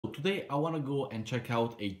today I want to go and check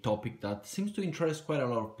out a topic that seems to interest quite a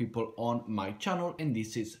lot of people on my channel, and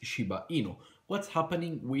this is Shiba Inu. What's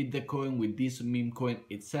happening with the coin, with this meme coin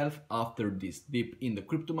itself after this dip in the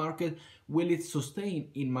crypto market? Will it sustain?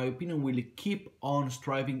 In my opinion, will it keep on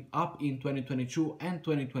striving up in 2022 and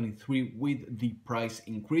 2023 with the price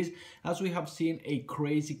increase, as we have seen a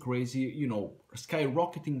crazy,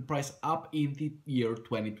 skyrocketing price up in the year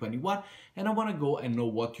 2021? And I want to go and know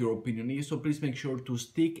what your opinion is, so please make sure to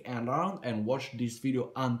stick around and watch this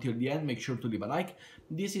video until the end. Make sure to leave a like.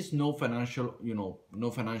 This is no financial,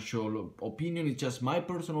 no financial opinion. It's just my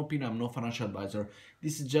personal opinion. I'm no financial advisor.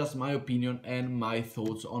 This is just my opinion and my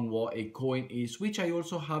thoughts on what a coin is, which I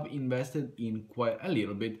also have invested in quite a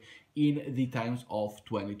little bit in the times of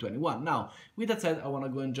 2021. Now, with that said, I want to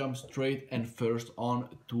go and jump straight and first on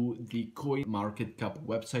to the coin market cap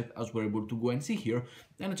website, as we're able to go and see here.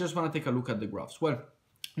 And I just want to take a look at the graphs. Well,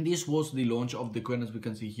 this was the launch of the coin. As we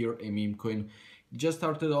can see here, a meme coin just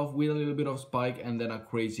started off with a little bit of spike and then a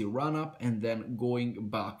crazy run up, and then going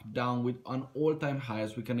back down with an all-time high,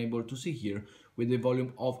 as we can able to see here, with a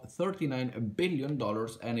volume of $39 billion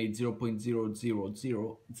and a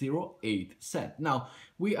 0.00008 cent. Now,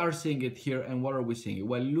 we are seeing it here, and what are we seeing?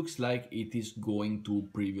 Well, it looks like it is going to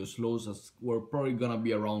previous lows, as we're probably gonna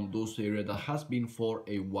be around those areas that has been for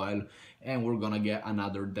a while, and we're gonna get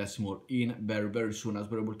another decimal in very soon. As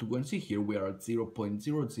we're able to go and see here, we are at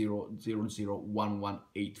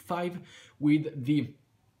 0.00001185 with the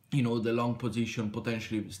the long position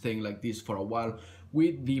potentially staying like this for a while,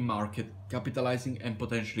 with the market capitalizing and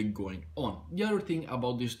potentially going on. The other thing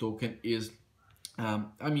about this token is,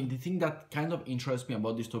 the thing that kind of interests me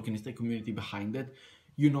about this token is the community behind it.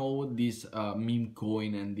 This meme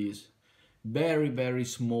coin and this very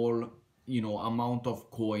small, amount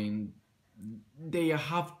of coin, they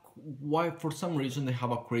have, why for some reason they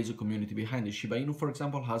have a crazy community behind it. Shiba Inu, for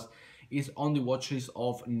example, is on the watch list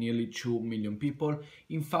of nearly 2 million people.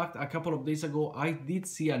 In fact, a couple of days ago, I did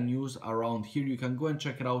see a news around here. You can go and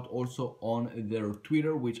check it out also on their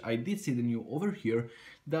Twitter, which I did see the news over here,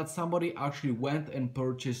 that somebody actually went and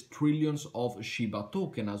purchased trillions of Shiba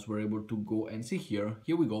token, as we're able to go and see here.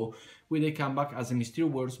 Here we go, with a comeback as a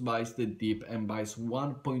mysterious words buys the dip and buys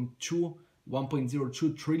 1.02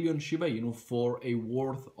 trillion Shiba Inu for a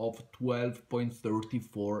worth of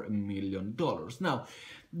 $12.34 million. Now,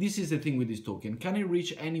 this is the thing with this token. Can it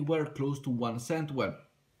reach anywhere close to 1 cent? Well,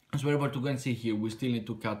 as we're able to go and see here, we still need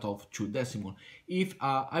to cut off 2 decimal. If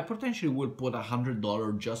I potentially will put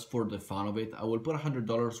 $100 just for the fun of it, I will put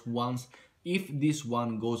 $100 once. If this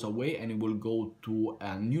one goes away and it will go to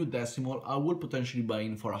a new decimal, I will potentially buy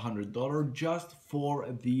in for $100 just for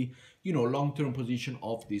the long-term position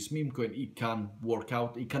of this meme coin. It can work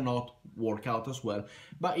out, it cannot work out as well,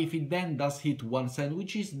 but if it then does hit 1 cent,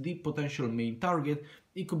 which is the potential main target,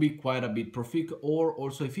 it could be quite a bit profit, or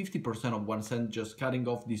also a 50% of 1 cent, just cutting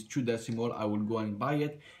off this 2 decimal. I will go and buy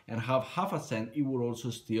it and have half a cent. It will also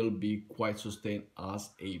still be quite sustained as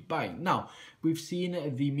a buy. Now, we've seen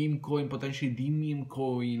the meme coin, potentially the meme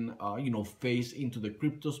coin, phase into the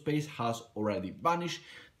crypto space has already vanished.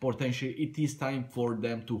 Potentially, it is time for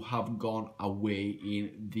them to have gone away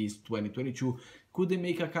in this 2022. Could they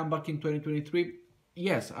make a comeback in 2023?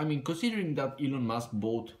 Yes, considering that Elon Musk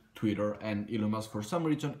bought Twitter, and Elon Musk for some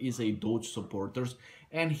reason is a Doge supporter,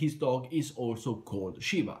 and his dog is also called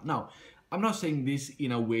Shiba. Now, I'm not saying this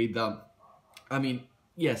in a way that,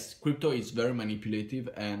 yes, crypto is very manipulative,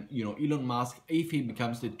 and Elon Musk, if he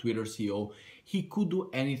becomes the Twitter CEO, he could do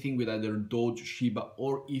anything with either Doge, Shiba,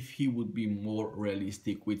 or if he would be more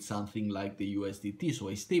realistic with something like the USDT, so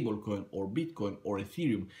a stable coin, or Bitcoin, or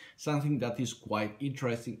Ethereum, something that is quite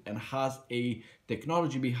interesting and has a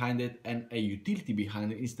technology behind it and a utility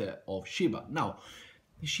behind it instead of Shiba. Now,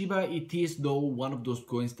 Shiba, it is though one of those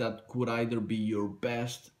coins that could either be your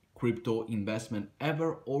best crypto investment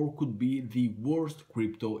ever, or could be the worst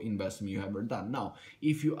crypto investment you ever done. Now,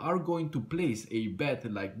 if you are going to place a bet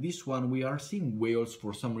like this one, we are seeing whales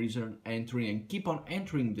for some reason entering and keep on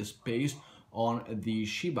entering the space on the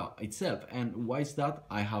Shiba itself. And why is that?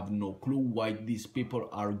 I have no clue why these people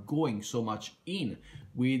are going so much in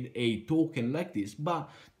with a token like this, but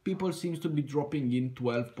people seems to be dropping in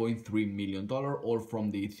 $12.3 million all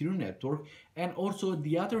from the Ethereum network. And also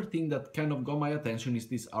the other thing that kind of got my attention is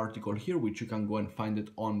this article here, which you can go and find it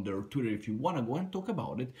on their Twitter if you want to go and talk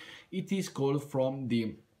about it. It is called from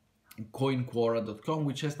the coinquora.com,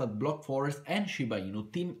 which says that Block Forest and Shiba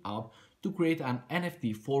Inu team up to create an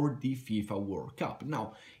NFT for the FIFA World Cup.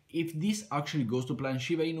 Now, if this actually goes to plan,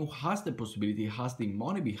 Shiba Inu has the possibility, has the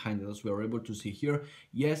money behind it, as we are able to see here.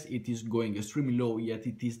 Yes, it is going extremely low, yet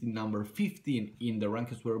it is the number 15 in the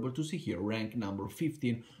rank, as we're able to see here, rank number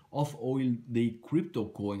 15 of all the crypto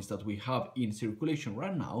coins that we have in circulation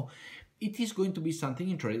right now. It is going to be something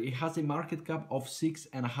interesting. It has a market cap of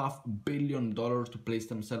 $6.5 billion to place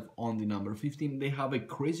themselves on the number 15. They have a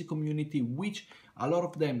crazy community, which a lot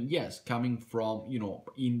of them, yes, coming from, you know,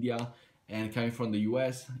 India and coming from the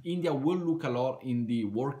US. India will look a lot in the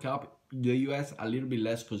World Cup. The US a little bit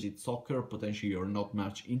less because it's soccer. Potentially you're not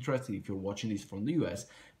much interested if you're watching this from the US.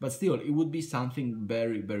 But still, it would be something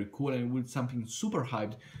very, very cool, and it would be something super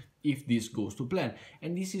hyped if this goes to plan.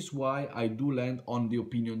 And this is why I do land on the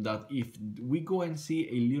opinion that if we go and see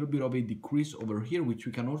a little bit of a decrease over here, which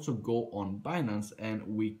we can also go on Binance and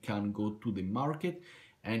we can go to the market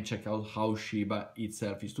and check out how Shiba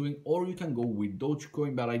itself is doing, or you can go with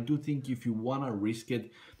Dogecoin. But I do think if you want to risk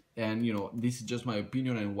it, and you know, this is just my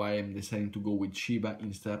opinion and why I'm deciding to go with Shiba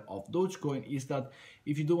instead of Dogecoin, is that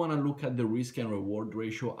if you do want to look at the risk and reward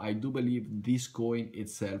ratio, I do believe this coin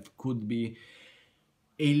itself could be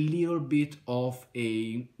a little bit of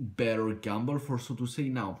a better gamble, for so to say.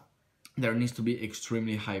 Now, there needs to be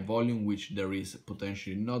extremely high volume, which there is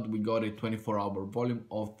potentially not. We got a 24-hour volume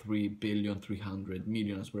of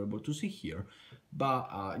 3,300,000,000, as we're able to see here,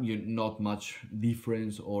 but not much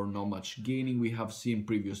difference or not much gaining we have seen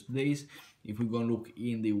previous days. If we go and look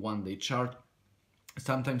in the one-day chart,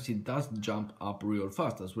 sometimes it does jump up real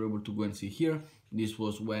fast, as we're able to go and see here. This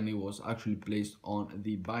was when it was actually placed on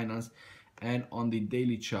the Binance. And on the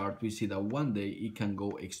daily chart, we see that one day it can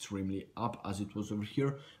go extremely up, as it was over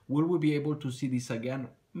here. Will we be able to see this again?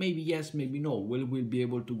 Maybe yes, maybe no. Will we be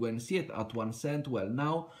able to go and see it at 1 cent? Well,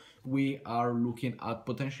 now we are looking at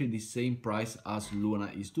potentially the same price as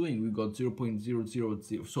Luna is doing. We got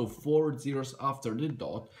 0.000, so 4 zeros after the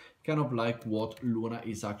dot, kind of like what Luna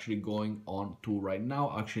is actually going on to right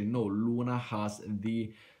now. Actually, no, Luna has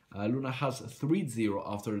 3.0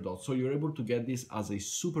 after the dot, so you're able to get this as a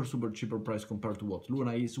super cheaper price compared to what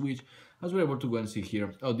Luna is, which, as we're able to go and see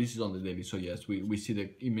here, oh, this is on the daily, so yes, we see the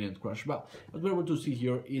imminent crash, but as we're able to see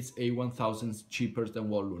here, it's a 1,000 cheaper than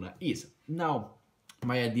what Luna is. Now,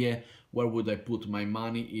 my idea, where would I put my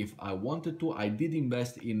money if I wanted to? I did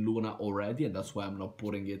invest in Luna already, and that's why I'm not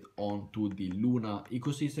putting it onto the Luna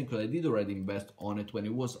ecosystem, because I did already invest on it when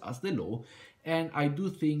it was as the low. And I do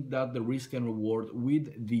think that the risk and reward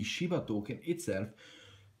with the Shiba token itself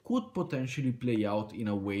could potentially play out in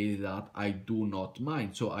a way that I do not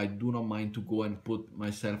mind. So I do not mind to go and put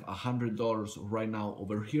myself $100 right now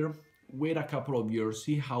over here, wait a couple of years,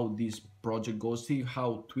 see how this project goes, see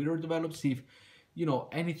how Twitter develops, see if, you know,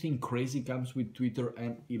 anything crazy comes with Twitter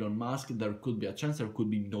and Elon Musk. There could be a chance, there could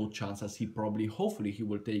be no chance, as he probably, hopefully, he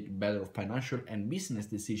will take better financial and business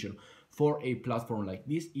decision for a platform like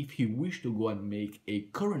this. If he wish to go and make a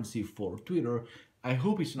currency for Twitter, I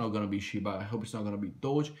hope it's not going to be Shiba, I hope it's not going to be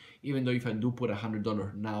Doge, even though if I do put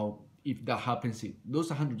 $100 now, if that happens, those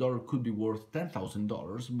 $100 could be worth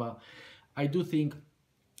 $10,000, but I do think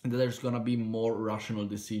that there's gonna be more rational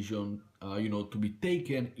decision, to be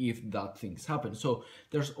taken if that things happen. So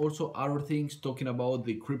there's also other things talking about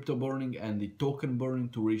the crypto burning and the token burning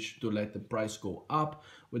to let the price go up.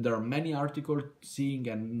 Where there are many articles seeing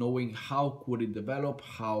and knowing how could it develop,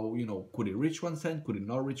 how could it reach 1 cent, could it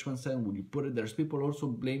not reach 1 cent? Would you put it? There's people also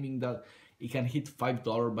blaming that it can hit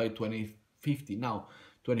 $5 by 2050. Now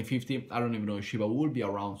 2050, I don't even know if Shiba will be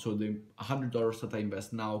around. So the $100 that I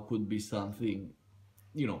invest now could be something,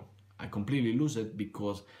 I completely lose it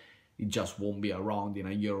because it just won't be around in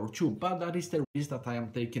a year or two. But that is the risk that I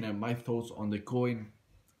am taking, and my thoughts on the coin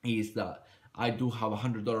is that I do have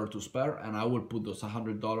 $100 to spare, and I will put those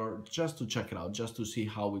 $100 just to check it out, just to see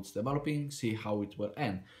how it's developing, see how it will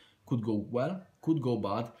end. Could go well, could go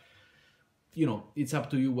bad. It's up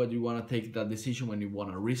to you whether you want to take that decision, when you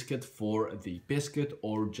want to risk it for the biscuit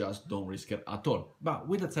or just don't risk it at all. But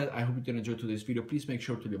with that said, I hope you did enjoy today's video. Please make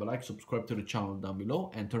sure to leave a like, subscribe to the channel down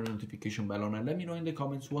below, and turn the notification bell on, and let me know in the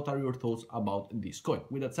comments what are your thoughts about this coin.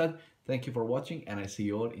 With that said, thank you for watching, and I see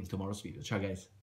you all in tomorrow's video. Ciao guys.